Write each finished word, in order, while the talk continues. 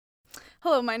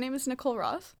Hello, my name is Nicole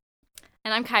Roth.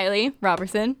 And I'm Kylie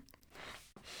Robertson.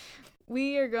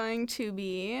 We are going to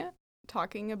be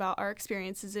talking about our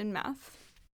experiences in math.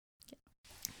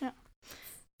 Yeah.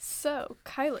 So,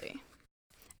 Kylie,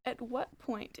 at what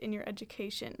point in your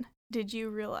education did you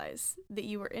realize that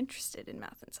you were interested in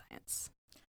math and science?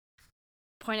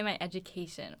 Point in my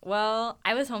education. Well,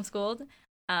 I was homeschooled,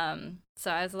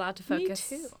 so I was allowed to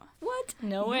focus. Me too. What?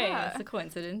 No way. Yeah. That's a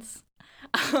coincidence.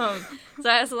 So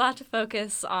I was allowed to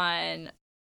focus on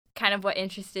kind of what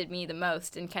interested me the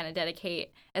most and kind of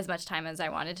dedicate as much time as I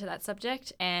wanted to that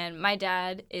subject. And my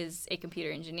dad is a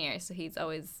computer engineer, so he's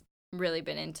always really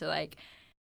been into like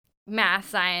math,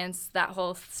 science, that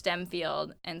whole STEM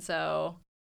field. And so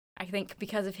I think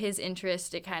because of his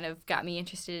interest, it kind of got me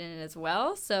interested in it as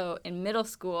well. So in middle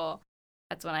school,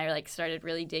 that's when I like started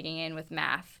really digging in with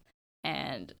math,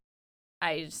 and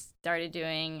I started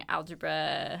doing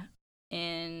algebra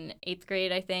in 8th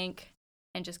grade, I think,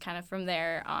 and just kind of from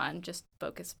there on just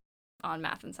focus on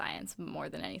math and science more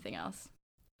than anything else.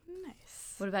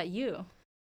 Nice. What about you?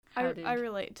 I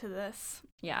relate to this.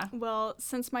 Yeah. Well,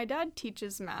 since my dad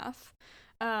teaches math,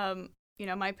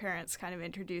 my parents kind of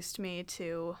introduced me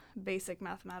to basic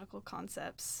mathematical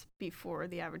concepts before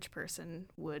the average person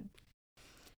would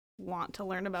want to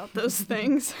learn about those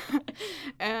things.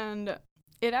 And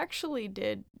it actually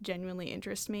did genuinely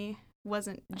interest me.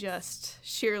 Wasn't just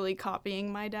sheerly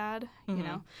copying my dad,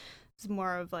 It's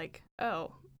more of like,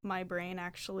 oh, my brain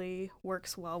actually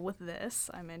works well with this.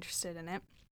 I'm interested in it.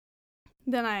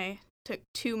 Then I took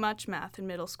too much math in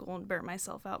middle school and burnt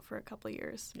myself out for a couple of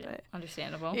years. Yeah, but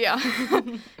understandable. Yeah.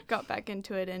 Got back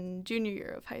into it in junior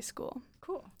year of high school.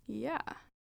 Cool. Yeah.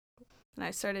 And I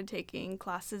started taking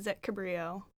classes at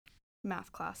Cabrillo,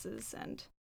 math classes, and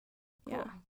cool.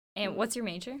 Yeah. And what's your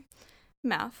major?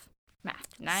 Math.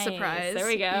 Math. Nice. Surprise. There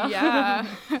we go. Yeah.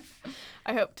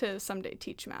 I hope to someday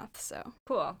teach math, so.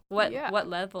 Cool. What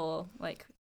level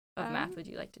of math would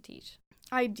you like to teach?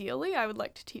 Ideally, I would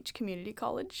like to teach community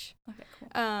college. Okay,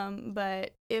 cool.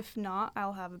 But if not,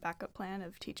 I'll have a backup plan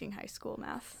of teaching high school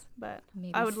math. But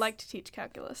maybe I would like to teach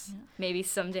calculus. Yeah. Maybe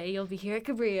someday you'll be here at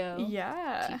Cabrillo.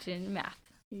 Yeah. Teaching math.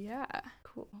 Yeah.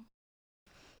 Cool.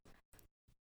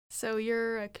 So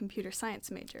you're a computer science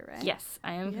major, right? Yes,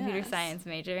 I am a computer science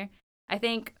major. I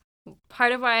think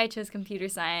part of why I chose computer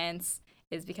science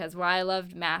is because while I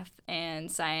loved math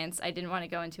and science, I didn't want to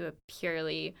go into a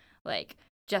purely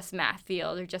just math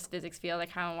field or just physics field. I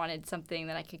kind of wanted something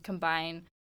that I could combine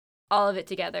all of it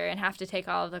together and have to take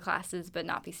all of the classes but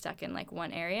not be stuck in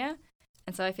one area.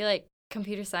 And so I feel like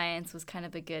computer science was kind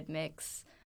of a good mix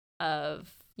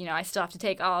of, I still have to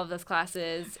take all of those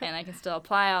classes and I can still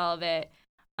apply all of it.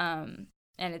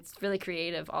 And it's really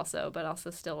creative also, but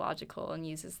also still logical and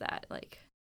uses that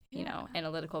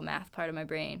analytical math part of my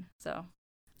brain. So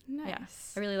nice. Yeah,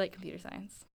 I really like computer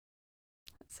science.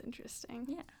 That's interesting.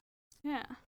 Yeah. Yeah.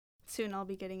 Soon I'll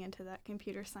be getting into that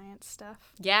computer science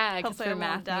stuff. Yeah, because for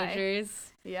math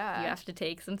majors, you yeah, have to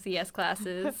take some CS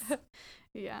classes.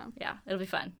 Yeah. Yeah, it'll be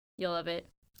fun. You'll love it.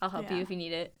 I'll help you if you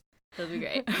need it. It'll be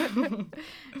great.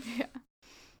 Yeah.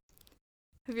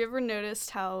 Have you ever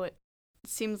noticed how it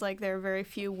seems like there are very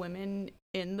few women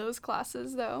in those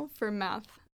classes, though, for math?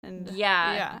 And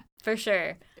yeah, for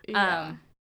sure. Yeah.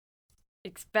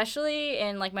 Especially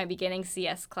in my beginning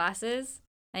CS classes.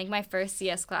 I think my first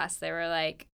CS class, there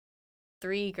were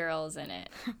 3 girls in it.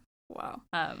 Wow.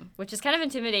 Which is kind of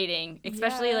intimidating,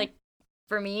 especially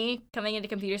for me coming into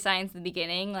computer science in the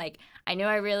beginning. I knew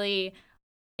I really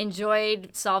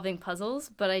enjoyed solving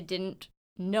puzzles, but I didn't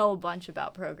know a bunch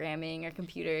about programming or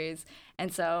computers.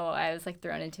 And so I was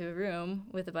thrown into a room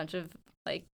with a bunch of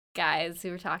guys who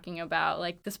were talking about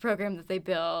this program that they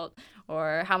built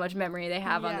or how much memory they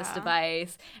have on this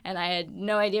device, and I had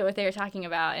no idea what they were talking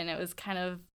about, and it was kind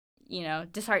of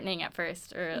disheartening at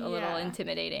first or a little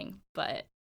intimidating. But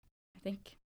I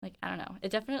think I don't know, it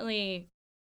definitely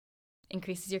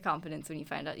increases your confidence when you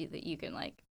find out that you can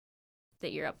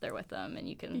that you're up there with them and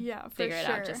you can figure it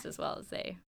out just as well as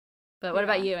they. But what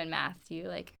about you in math? Do you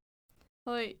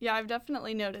Well, yeah, I've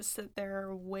definitely noticed that there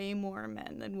are way more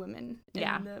men than women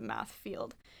in the math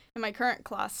field. In my current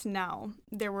class now,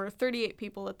 there were 38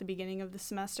 people at the beginning of the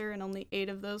semester, and only 8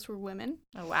 of those were women.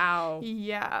 Oh, wow.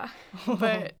 Yeah,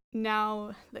 but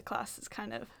now the class has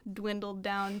kind of dwindled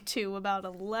down to about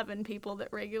 11 people that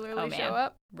regularly show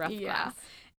up. Rough class.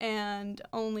 And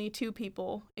only 2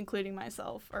 people, including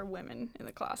myself, are women in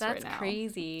the class right now. That's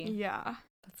crazy. Yeah.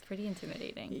 That's pretty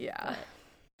intimidating. Yeah. But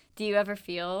do you ever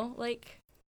feel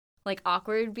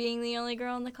awkward being the only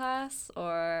girl in the class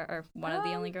or one of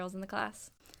the only girls in the class?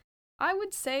 I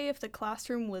would say if the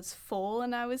classroom was full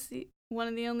and I was one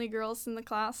of the only girls in the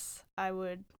class, I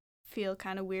would feel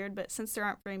kind of weird, but since there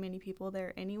aren't very many people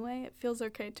there anyway, it feels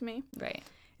okay to me. Right.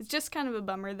 It's just kind of a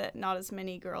bummer that not as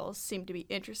many girls seem to be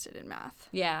interested in math.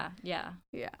 Yeah. Yeah.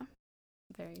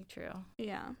 Very true.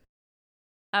 Yeah.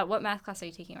 What math class are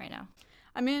you taking right now?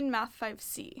 I'm in Math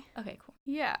 5C. Okay, cool.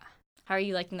 Yeah. How are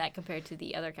you liking that compared to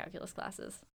the other calculus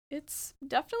classes? It's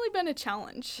definitely been a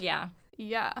challenge. Yeah.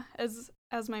 Yeah.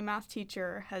 As my math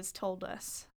teacher has told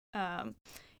us,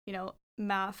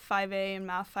 Math 5A and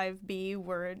Math 5B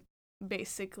were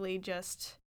basically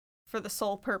just for the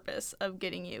sole purpose of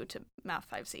getting you to Math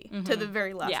 5C, to the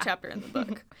very last chapter in the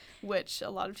book, which a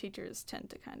lot of teachers tend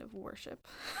to kind of worship.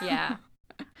 Yeah.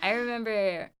 I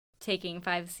remember taking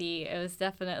 5C. It was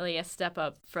definitely a step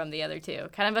up from the other two.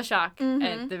 Kind of a shock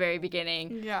at the very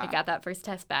beginning. Yeah. I got that first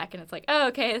test back, and it's like, oh,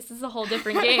 okay, this is a whole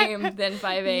different game than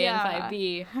 5A and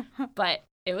 5B. But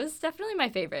it was definitely my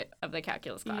favorite of the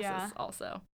calculus classes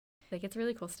also. Like, it's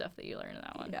really cool stuff that you learn in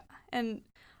that one. Yeah. And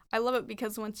I love it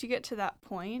because once you get to that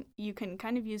point, you can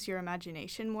kind of use your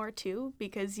imagination more too,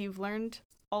 because you've learned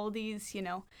all these,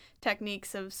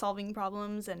 techniques of solving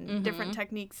problems and different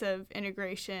techniques of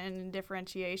integration and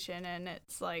differentiation. And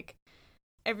it's like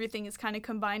everything is kind of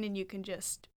combined and you can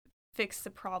just fix the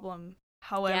problem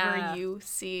however you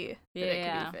see that it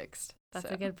can be fixed.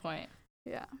 That's a good point.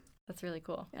 Yeah. That's really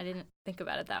cool. I didn't think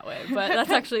about it that way, but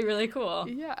that's actually really cool.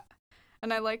 Yeah.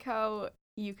 And I like how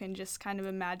you can just kind of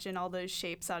imagine all those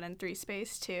shapes out in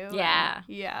 3-space too. Yeah.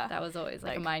 Yeah. That was always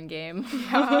like a mind game.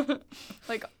 Yeah.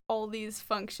 Like all these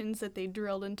functions that they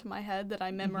drilled into my head that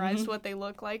I memorized what they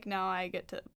look like. Now I get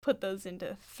to put those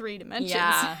into 3 dimensions.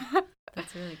 Yeah.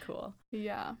 That's really cool.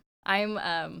 Yeah.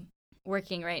 I'm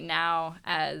working right now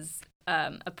as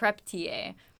a prep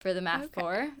TA for the Math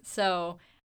 4. So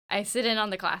I sit in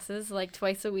on the classes like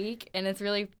twice a week, and it's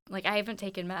really, like, I haven't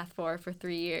taken Math 4 for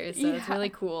 3 years, so it's really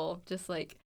cool just,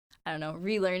 like, I don't know,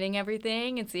 relearning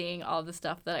everything and seeing all the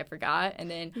stuff that I forgot. And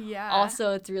then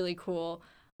also it's really cool,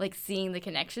 like, seeing the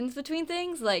connections between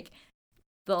things. Like,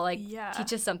 they'll, like,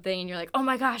 teach us something, and you're like, oh,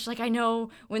 my gosh, like, I know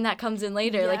when that comes in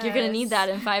later. Like, you're going to need that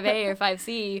in 5A or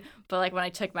 5C. But, like, when I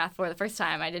took Math 4 the first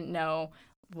time, I didn't know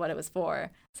what it was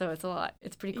for. So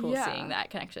it's pretty cool seeing that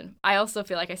connection. I also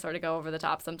feel like I sort of go over the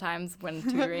top sometimes when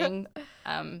tutoring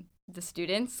the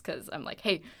students, because I'm like,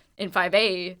 hey, in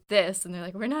 5A this, and they're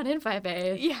like, we're not in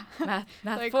 5A. Yeah. Math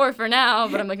like, 4 for now,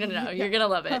 but I'm like, no, you're going to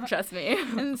love it, trust me.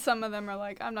 And some of them are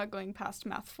like, I'm not going past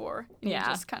Math 4. And you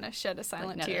just kind of shed a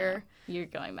silent tear. No. You're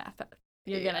going Math.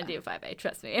 You're going to do 5A,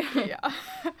 trust me.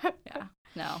 Yeah.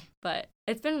 No, but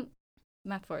it's been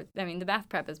Math 4. I mean, the math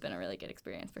prep has been a really good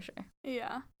experience for sure.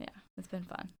 Yeah. Yeah, it's been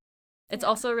fun. It's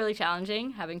also really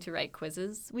challenging having to write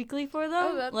quizzes weekly for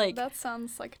them. Oh, that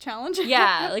sounds like a challenge.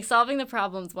 Yeah, like solving the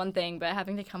problem's one thing, but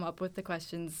having to come up with the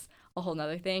questions a whole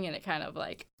nother thing, and it kind of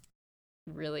like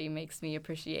really makes me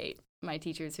appreciate my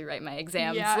teachers who write my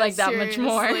exams like that much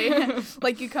more.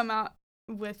 Like you come out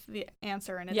with the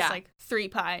answer and it's like 3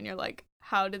 pi and you're like,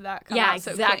 how did that come out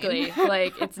so exactly. clean?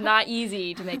 Like, it's not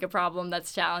easy to make a problem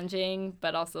that's challenging,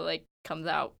 but also like comes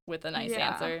out with a nice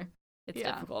answer. It's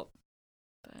difficult.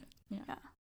 But yeah.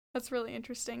 That's really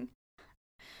interesting.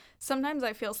 Sometimes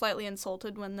I feel slightly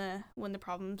insulted when the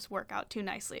problems work out too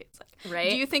nicely. It's like,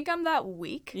 right? Do you think I'm that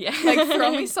weak? Yeah. Like,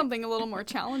 throw me something a little more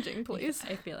challenging, please.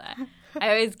 I feel that. I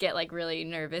always get like really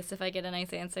nervous if I get a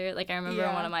nice answer. Like, I remember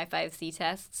in one of my 5C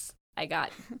tests, I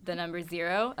got the number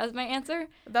 0 as my answer.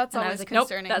 That's and always I was like,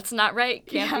 concerning. Nope, that's not right.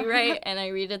 Can't be right. And I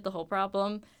redid the whole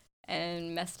problem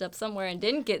and messed up somewhere and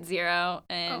didn't get 0.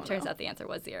 And it turns out the answer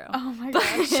was 0. Oh my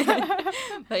gosh.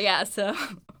 But yeah, so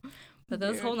but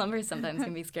those whole numbers sometimes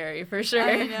can be scary for sure.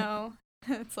 I know.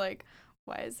 It's like,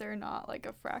 why is there not like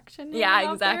a fraction? Yeah,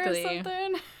 out there or exactly.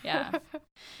 something? Yeah.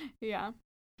 Yeah.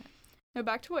 Now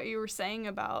back to what you were saying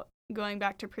about going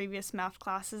back to previous math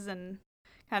classes and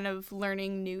kind of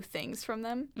learning new things from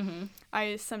them. Mm-hmm.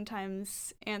 I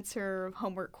sometimes answer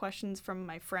homework questions from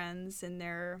my friends in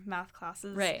their math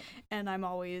classes. Right. And I'm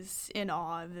always in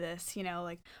awe of this,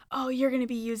 like, oh, you're going to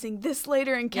be using this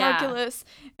later in calculus.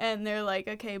 Yeah. And they're like,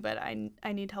 okay, but I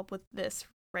need help with this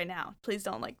right now. Please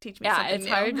don't, like, teach me something new.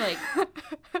 Yeah, it's hard, like,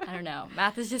 I don't know.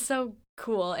 Math is just so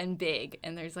cool and big,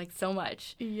 and there's, like, so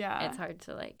much. Yeah. It's hard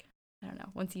to, like, I don't know.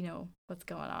 Once you know what's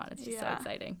going on, it's just so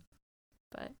exciting.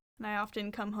 But and I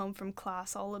often come home from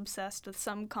class all obsessed with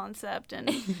some concept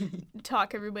and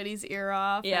talk everybody's ear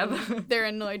off. Yeah. They're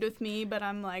annoyed with me, but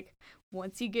I'm like,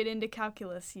 once you get into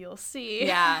calculus, you'll see.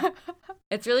 Yeah.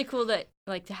 It's really cool that,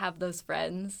 like, to have those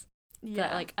friends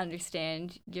that, like,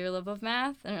 understand your love of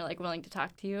math and are, like, willing to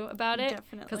talk to you about it.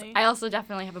 Definitely. Because I also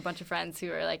definitely have a bunch of friends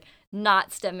who are, like,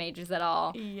 not STEM majors at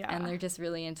all. Yeah. And they're just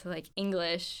really into, like,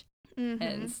 English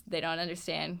and they don't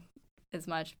understand as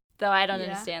much. Though I don't Yeah.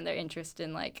 understand their interest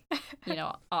in, like,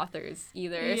 authors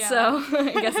either. Yeah. So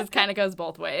I guess it kind of goes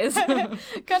both ways.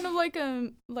 Kind of like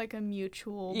a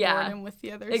mutual Yeah. boredom with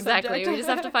the other Exactly. subject. We just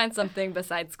have to find something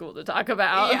besides school to talk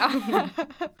about. Yeah.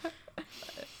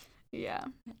 Yeah.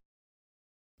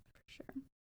 For sure.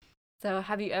 So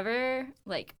have you ever,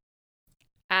 like,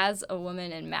 as a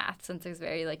woman in math, since there's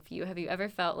very, like, few, have you ever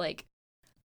felt like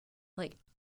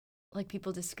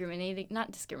people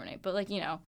not discriminate, but, like,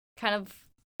 kind of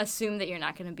assume that you're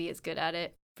not going to be as good at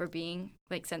it for being,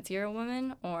 like, since you're a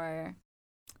woman? Or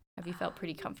have you felt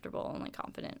pretty comfortable and, like,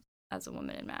 confident as a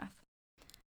woman in math?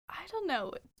 I don't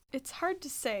know. It's hard to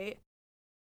say.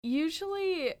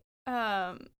 Usually,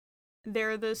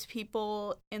 there are those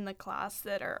people in the class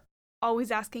that are always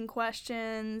asking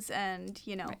questions and,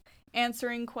 Right.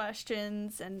 answering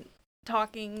questions and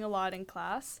talking a lot in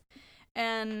class.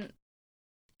 And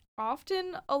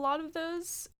often a lot of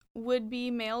those would be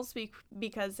males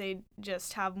because they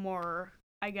just have more,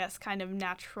 I guess, kind of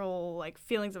natural, like,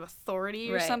 feelings of authority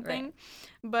or Right, something. right.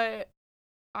 But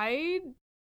I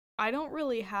don't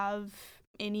really have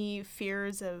any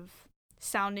fears of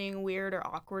sounding weird or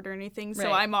awkward or anything, so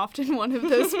Right. I'm often one of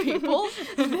those people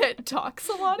that talks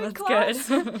a lot in That's class.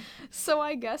 good. So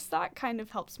I guess that kind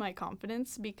of helps my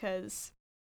confidence because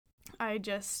I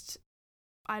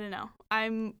don't know.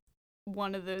 I'm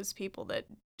one of those people that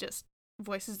just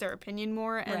voices their opinion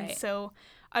more, and Right. so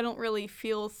I don't really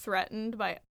feel threatened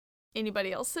by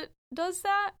anybody else that does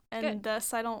that, and Good.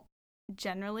 thus I don't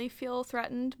generally feel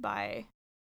threatened by,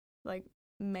 like,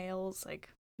 males, like,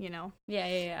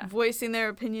 Yeah. voicing their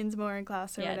opinions more in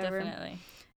class or Yeah, whatever. definitely.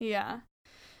 Yeah.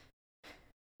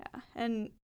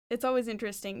 And it's always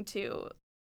interesting too.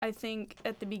 I think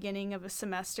at the beginning of a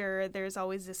semester, there's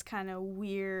always this kind of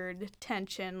weird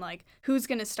tension, like, who's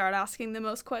going to start asking the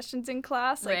most questions in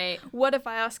class? Like, Right. what if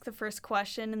I ask the first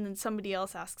question and then somebody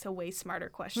else asks a way smarter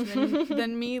question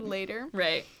than me later?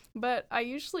 Right. But I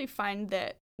usually find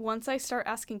that once I start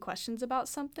asking questions about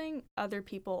something, other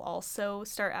people also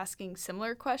start asking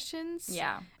similar questions.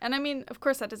 Yeah. And I mean, of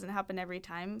course, that doesn't happen every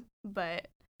time, but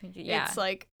Yeah. it's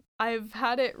like I've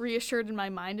had it reassured in my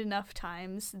mind enough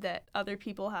times that other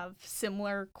people have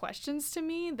similar questions to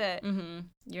me that, You're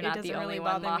it not the doesn't only really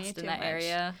one bother me lost in too that much.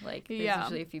 area. Like, there's Yeah.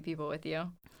 usually a few people with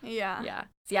you. yeah. Yeah.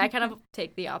 See, I kind of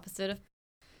take the opposite of,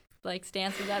 like,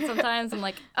 stance with that sometimes. I'm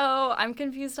like, oh, I'm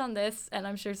confused on this, and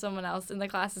I'm sure someone else in the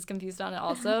class is confused on it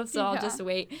also, so I'll Yeah. just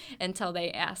wait until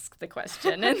they ask the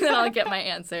question, and then I'll get my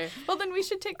answer. Well, then we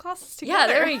should take classes together. Yeah,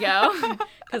 there we go.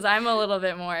 Because I'm a little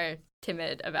bit more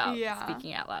timid about Yeah.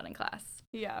 speaking out loud in class.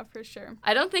 Yeah, for sure.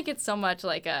 I don't think it's so much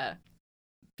like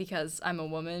because I'm a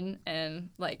woman and,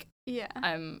 like, Yeah.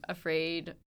 I'm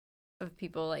afraid of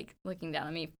people, like, looking down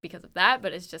on me because of that,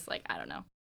 but it's just, like, I don't know.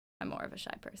 I'm more of a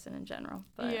shy person in general.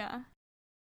 But Yeah.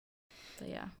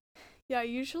 yeah. Yeah,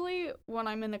 usually when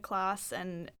I'm in a class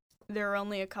and there are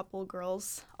only a couple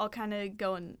girls, I'll kind of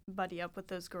go and buddy up with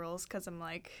those girls because I'm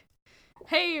like,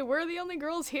 hey, we're the only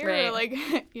girls here. Right. Like,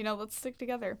 let's stick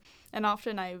together. And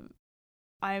often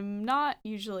I'm not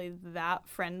usually that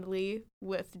friendly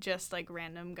with just, like,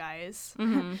 random guys.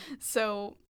 Mm-hmm.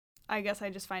 So I guess I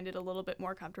just find it a little bit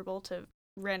more comfortable to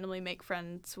randomly make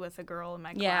friends with a girl in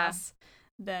my Yeah. class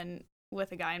than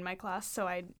with a guy in my class. So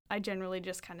I generally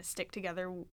just kind of stick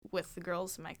together with the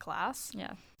girls in my class.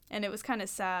 Yeah. And it was kind of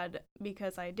sad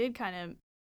because I did kind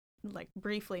of, like,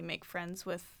 briefly make friends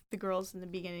with the girls in the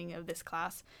beginning of this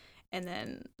class, and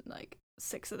then, like,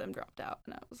 6 of them dropped out,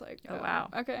 and I was like, Oh, wow.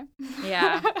 Okay.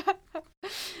 Yeah.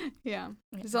 Yeah.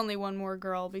 There's only one more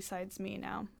girl besides me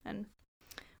now, and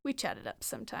we chatted up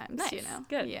sometimes, Nice.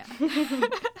 Good. Yeah.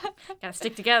 Gotta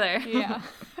stick together. Yeah.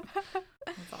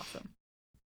 That's awesome.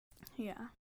 Yeah.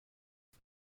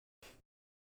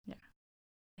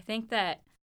 I think that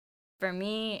for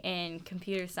me in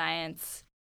computer science,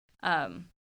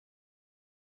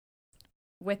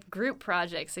 with group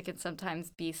projects, it can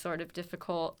sometimes be sort of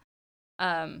difficult.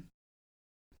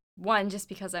 One, just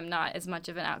because I'm not as much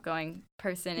of an outgoing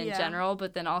person in Yeah. general,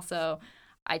 but then also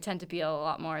I tend to be a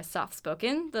lot more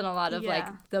soft-spoken than a lot of, like,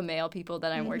 Yeah. the male people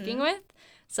that I'm working Mhm. with.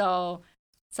 So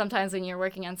sometimes when you're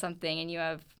working on something and you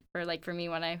have, or, like, for me,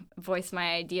 when I voice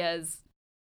my ideas,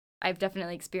 I've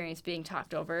definitely experienced being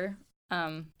talked over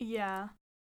Yeah.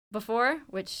 before,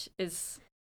 which is,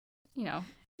 Yeah.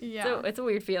 so it's a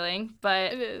weird feeling,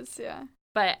 but It is, yeah.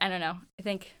 I don't know. I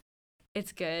think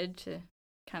it's good to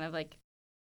kind of, like,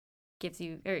 it's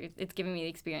giving me the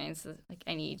experience that, like,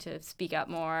 I need to speak up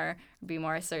more, be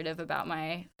more assertive about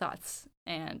my thoughts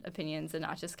and opinions, and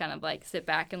not just kind of, like, sit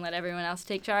back and let everyone else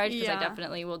take charge, because I Yeah.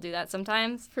 definitely will do that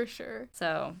sometimes. For sure.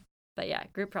 So But yeah,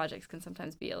 group projects can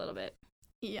sometimes be a little bit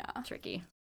tricky.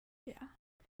 Yeah.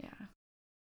 Yeah.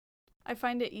 I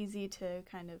find it easy to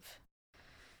kind of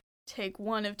take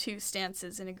one of two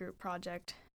stances in a group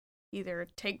project. Either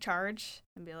take charge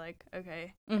and be like,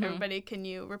 okay, everybody, can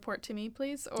you report to me,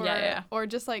 please? Or or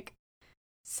just like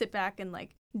sit back and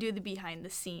like do the behind the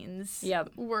scenes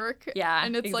work. Yeah,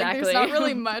 and it's like there's not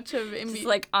really much of just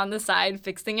like on the side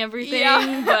fixing everything.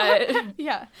 Yeah. But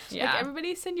yeah, like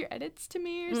everybody send your edits to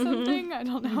me or something. I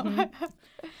don't know.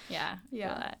 Yeah.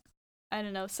 I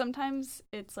don't know. Sometimes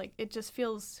it's like it just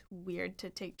feels weird to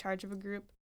take charge of a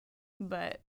group,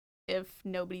 but if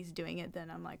nobody's doing it,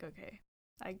 then I'm like, okay.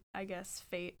 I guess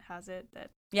fate has it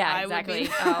that exactly.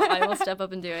 I will step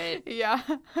up and do it. Yeah.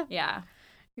 Yeah.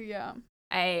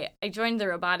 I joined the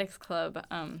robotics club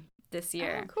this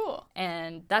year. Oh, cool.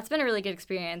 And that's been a really good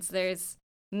experience. There's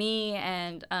me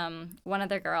and one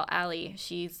other girl, Allie.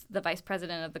 She's the vice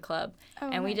president of the club.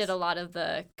 Oh, and we nice. did a lot of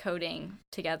the coding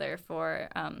together for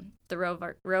the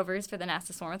rovers for the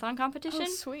NASA Swarmathon competition. Oh,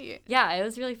 sweet. Yeah, it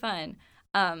was really fun.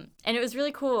 And it was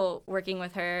really cool working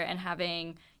with her and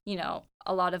having, you know,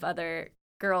 a lot of other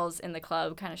girls in the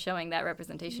club kind of showing that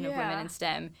representation of women in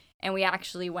STEM. And we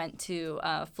actually went to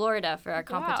Florida for our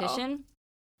competition. Wow.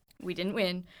 We didn't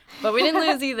win, but we didn't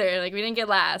lose either. Like, we didn't get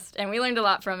last, and we learned a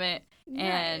lot from it.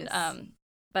 Nice. And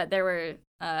but there were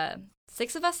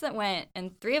 6 of us that went,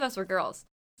 and 3 of us were girls.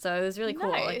 So it was really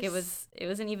cool. Nice. Like, it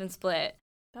was an even split.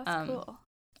 That's cool.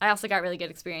 I also got really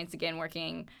good experience again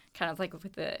working kind of like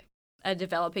with a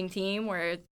developing team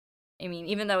where, I mean,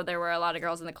 even though there were a lot of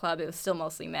girls in the club, it was still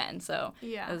mostly men. So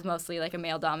it was mostly like a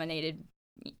male-dominated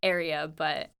area.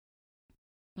 But,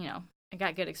 you know, I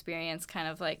got good experience kind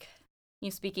of like, you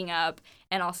know, speaking up.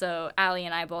 And also, Allie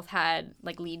and I both had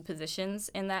like lead positions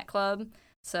in that club.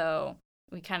 So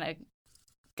we kind of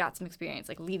got some experience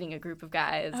like leading a group of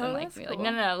guys and like be cool.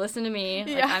 like, no, listen to me.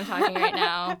 Like, I'm talking right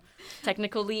now.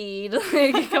 Technical lead.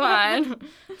 Like, come on.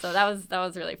 So that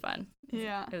was really fun.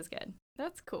 Yeah. It was good.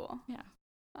 That's cool. Yeah.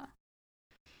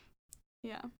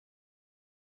 Yeah.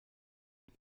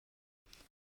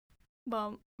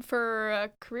 Well, for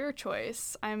a career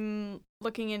choice, I'm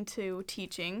looking into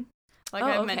teaching, like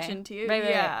I mentioned to you.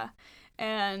 Right.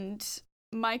 And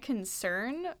my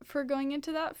concern for going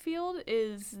into that field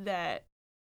is that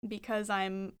because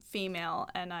I'm female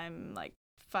and I'm like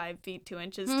 5 feet 2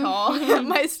 inches tall,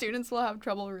 my students will have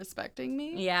trouble respecting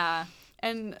me. Yeah.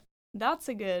 And that's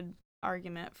a good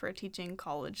argument for teaching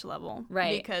college level.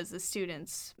 Right. Because the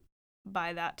students,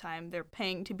 by that time, they're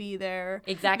paying to be there.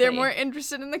 Exactly. They're more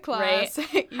interested in the class.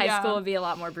 Right. High school would be a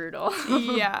lot more brutal.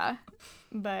 Yeah.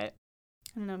 But,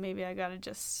 I don't know, maybe I gotta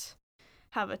just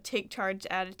have a take charge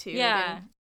attitude. Yeah.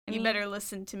 You better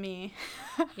listen to me.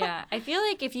 Yeah. I feel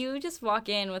like if you just walk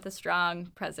in with a strong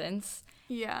presence,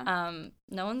 no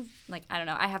one's, like, I don't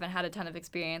know, I haven't had a ton of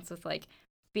experience with, like,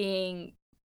 being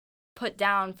put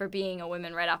down for being a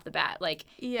woman right off the bat. Like,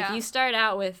 if you start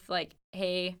out with, like,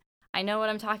 hey, I know what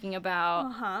I'm talking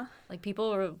about, like, people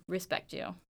will respect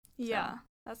you. Yeah, so,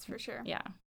 that's for sure. Yeah.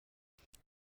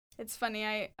 It's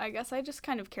funny, I guess I just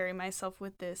kind of carry myself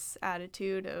with this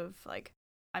attitude of, like,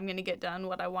 I'm going to get done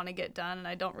what I want to get done, and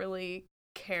I don't really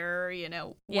care, you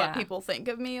know, what people think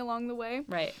of me along the way.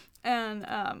 Right. And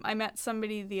I met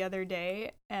somebody the other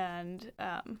day, and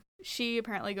she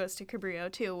apparently goes to Cabrillo,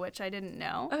 too, which I didn't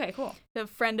know. Okay, cool. A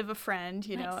friend of a friend,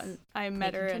 you know, and I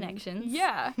met her. Connections.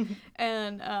 Yeah.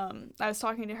 And I was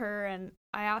talking to her, and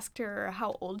I asked her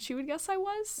how old she would guess I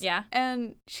was. Yeah.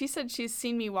 And she said she's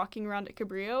seen me walking around at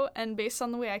Cabrillo, and based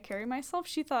on the way I carry myself,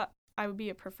 she thought I would be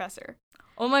a professor.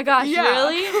 Oh my gosh,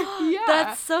 really? Yeah.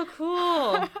 That's so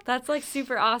cool. That's like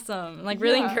super awesome. Like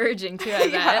really encouraging too, I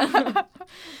bet.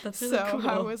 That's really cool. So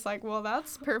I was like, well,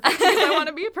 that's perfect because I want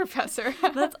to be a professor.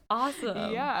 That's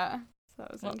awesome. Yeah. So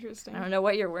that was interesting. I don't know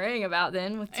what you're worrying about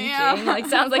then with teaching. Yeah. Like,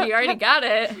 sounds like you already got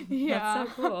it. Yeah.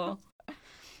 That's so cool.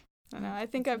 I know. I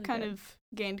think I've kind of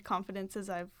gained confidence as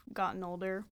I've gotten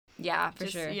older. Yeah, for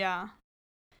sure. Yeah.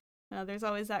 There's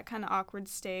always that kind of awkward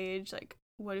stage, like,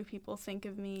 what do people think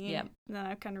of me? Yep. And then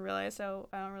I kind of realized, I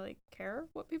don't really care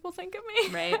what people think of me.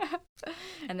 Right.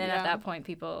 And then at that point,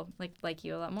 people like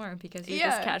you a lot more because you're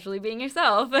just casually being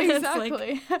yourself.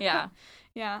 Exactly. Like, yeah.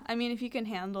 Yeah. I mean, if you can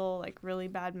handle like really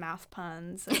bad math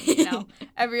puns and, you know,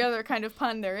 every other kind of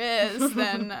pun there is,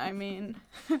 then I mean.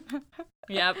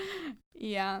 Yep.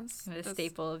 Yeah. A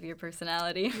staple of your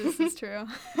personality. This is true.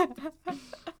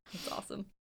 That's awesome.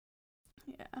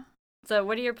 Yeah. So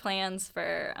what are your plans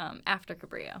for after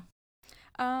Cabrillo?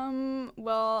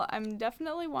 Well, I'm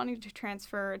definitely wanting to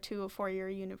transfer to a 4-year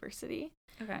university.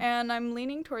 Okay. And I'm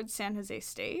leaning towards San Jose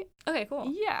State. Okay,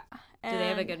 cool. Yeah. Do they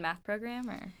have a good math program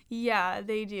or? Yeah,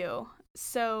 they do.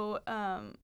 So,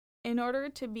 in order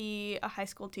to be a high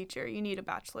school teacher, you need a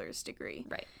bachelor's degree.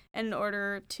 Right. And in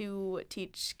order to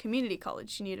teach community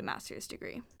college, you need a master's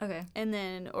degree. Okay. And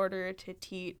then in order to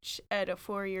teach at a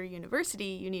 4-year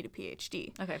university, you need a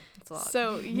PhD. Okay, that's a lot.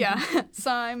 So, yeah.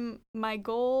 So my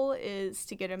goal is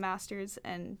to get a master's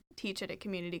and teach at a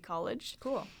community college.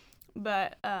 Cool.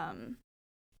 But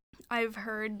I've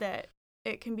heard that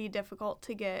it can be difficult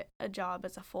to get a job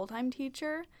as a full-time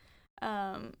teacher.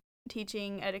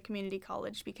 Teaching at a community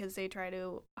college because they try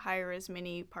to hire as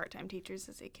many part-time teachers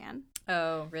as they can.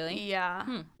 Oh, really? Yeah.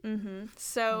 Mm-hmm.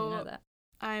 So I didn't know that.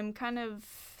 I'm kind of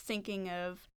thinking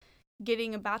of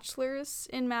getting a bachelor's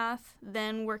in math,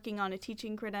 then working on a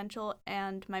teaching credential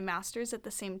and my master's at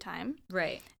the same time.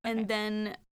 Right. Okay. And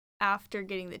then after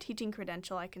getting the teaching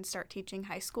credential, I can start teaching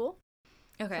high school.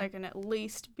 Okay. So I can at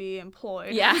least be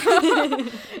employed. Yeah.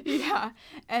 Yeah.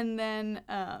 And then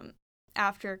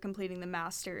after completing the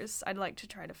master's, I'd like to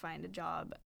try to find a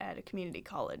job at a community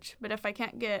college. But if I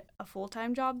can't get a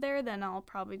full-time job there, then I'll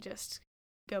probably just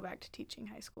go back to teaching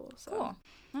high school. So. Cool.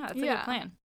 Oh, that's a good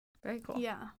plan. Very cool.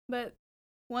 Yeah. But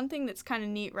one thing that's kind of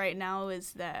neat right now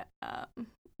is that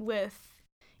with,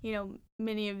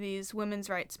 many of these women's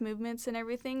rights movements and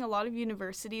everything, a lot of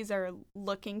universities are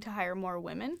looking to hire more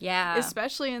women. Yeah.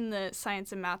 Especially in the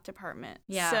science and math department.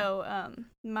 Yeah. So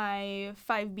my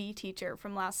 5B teacher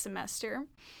from last semester,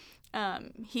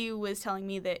 he was telling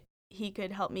me that he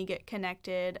could help me get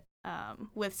connected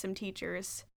with some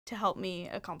teachers to help me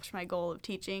accomplish my goal of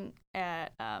teaching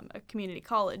at a community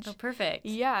college. Oh, perfect.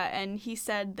 Yeah, and he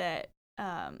said that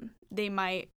they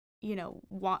might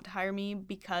want to hire me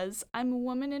because I'm a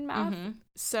woman in math. Mm-hmm.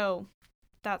 So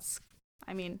that's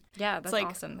yeah, that's like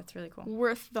awesome. That's really cool.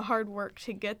 worth the hard work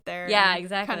to get there. Yeah, and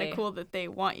exactly. Kind of cool that they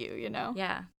want you,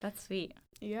 Yeah, that's sweet.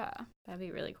 Yeah. That'd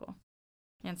be really cool.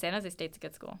 And San Jose State's a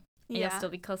good school. And Yeah. you'll still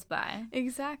be close by.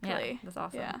 Exactly. Yeah, that's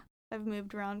awesome. Yeah. I've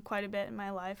moved around quite a bit in my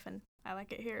life, and I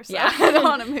like it here, so Yeah. I don't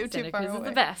want to move Santa too far Cruz away. is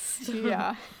the best.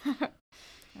 Yeah.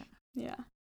 Yeah.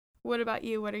 What about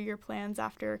you? What are your plans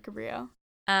after Cabrillo?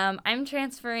 I'm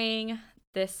transferring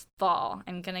this fall.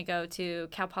 I'm going to go to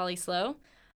Cal Poly SLO.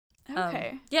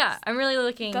 Okay. Yeah, I'm really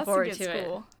looking That's forward a good to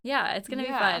school. it. Yeah, it's gonna be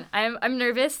Yeah. fun. I'm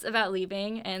nervous about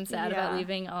leaving and sad about Yeah.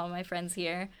 leaving all my friends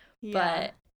here, Yeah.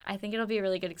 but I think it'll be a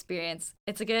really good experience.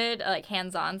 It's a good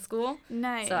hands-on school,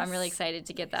 Nice. so I'm really excited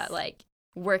to get that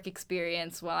work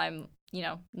experience while I'm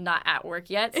not at work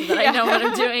yet, so that I know what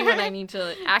I'm doing when I need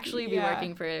to actually be Yeah.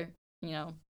 working for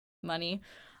money.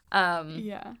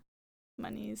 Yeah.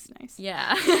 Money is nice.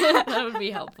 Yeah, that would be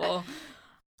helpful.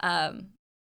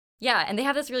 Yeah, and they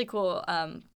have this really cool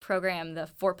program, the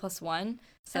 4+1.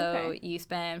 So Okay. you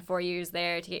spend 4 years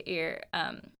there to get your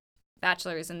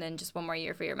bachelor's and then just one more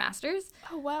year for your master's.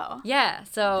 Oh, wow. Yeah,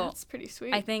 so That's pretty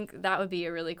sweet. I think that would be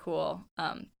a really cool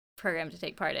program to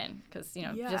take part in because, just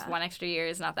Yeah. 1 extra year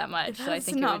is not that much. So I That's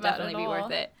think it not would bad at definitely be all.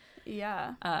 worth it.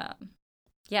 Yeah.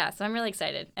 Yeah, so I'm really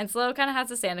excited. And SLO kind of has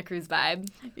a Santa Cruz vibe.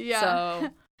 Yeah. So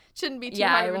Shouldn't be too yeah,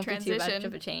 hard it of a won't be too much transition.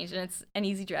 of a change. And it's an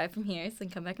easy drive from here, so I can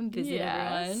come back and visit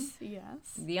everyone.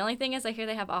 Yes. The only thing is I hear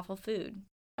they have awful food.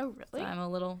 Oh, So really? I'm a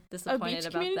little A disappointed beach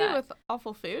about community that. with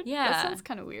awful food? Yeah. That sounds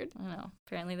kind of weird. I don't know.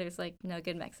 Apparently there's no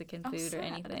good Mexican Oh, food or sad.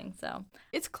 anything. So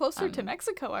It's closer to Um,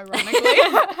 Mexico, ironically.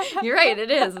 you're right, it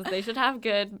is. They should have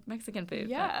good Mexican food.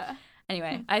 But Yeah.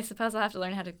 anyway, I suppose I'll have to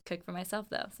learn how to cook for myself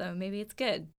though. So maybe it's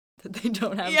good that they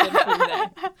don't have Yeah. good food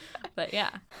there. But yeah,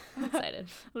 I'm excited.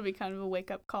 It'll be kind of a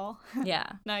wake-up call. Yeah.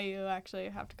 Now you actually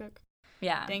have to cook.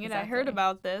 Yeah. Dang it, I heard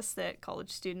about this, that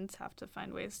college students have to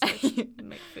find ways to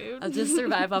make food. I'll just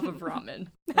survive off of ramen.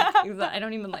 I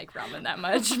don't even like ramen that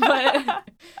much, but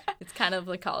it's kind of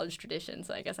a college tradition,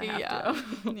 so I guess I have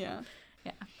to. Yeah.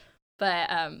 But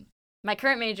my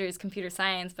current major is computer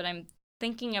science, but I'm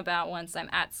thinking about once I'm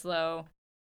at SLO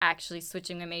actually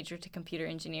switching my major to computer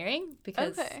engineering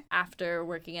because Okay. after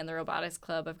working in the robotics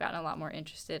club, I've gotten a lot more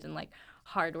interested in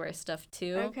hardware stuff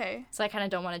too. Okay. So I kind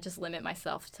of don't want to just limit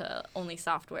myself to only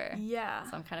software. Yeah.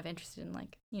 So I'm kind of interested in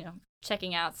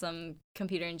checking out some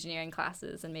computer engineering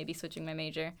classes and maybe switching my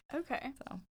major. Okay.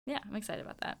 So yeah, I'm excited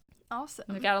about that. Awesome.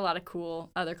 We've got a lot of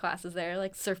cool other classes there,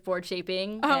 like surfboard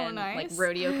shaping Oh, and nice.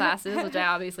 rodeo classes, which I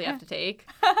obviously have to take.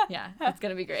 Yeah, it's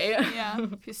gonna be great. Yeah.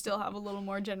 If you still have a little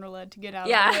more general ed to get out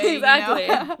Yeah, of the way. exactly.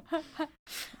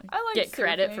 I like Get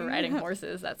credit for surfing. riding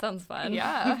horses. That sounds fun.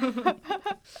 Yeah.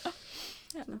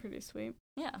 Yeah. Pretty sweet.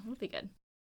 Yeah, it'll be good.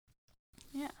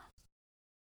 Yeah.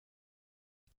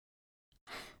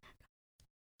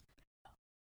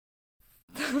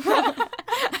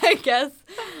 I guess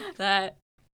that,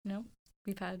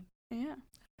 we've had. Yeah.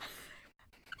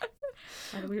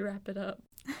 How do we wrap it up?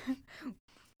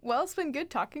 Well, it's been good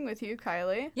talking with you,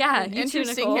 Kylie. Yeah, Been you too,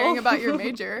 interesting Nicole. hearing about your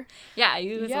major. Yeah,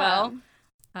 you as well.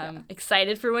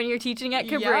 Excited for when you're teaching at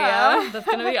Cabrillo. Yeah. That's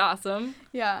going to be awesome.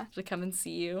 Yeah. To come and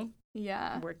see you.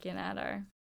 Yeah. Working at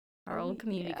our old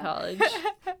community Yeah. college.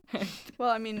 Well,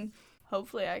 I mean,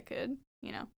 hopefully I could,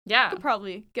 Yeah. could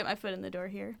probably get my foot in the door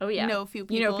here. Oh, yeah. Know a few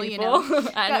You know people, people.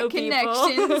 I got know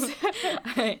connections.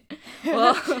 people.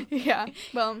 Well, Yeah.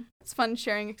 Well, it's fun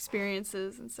sharing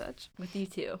experiences and such. with you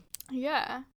too.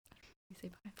 Yeah. You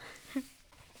say bye.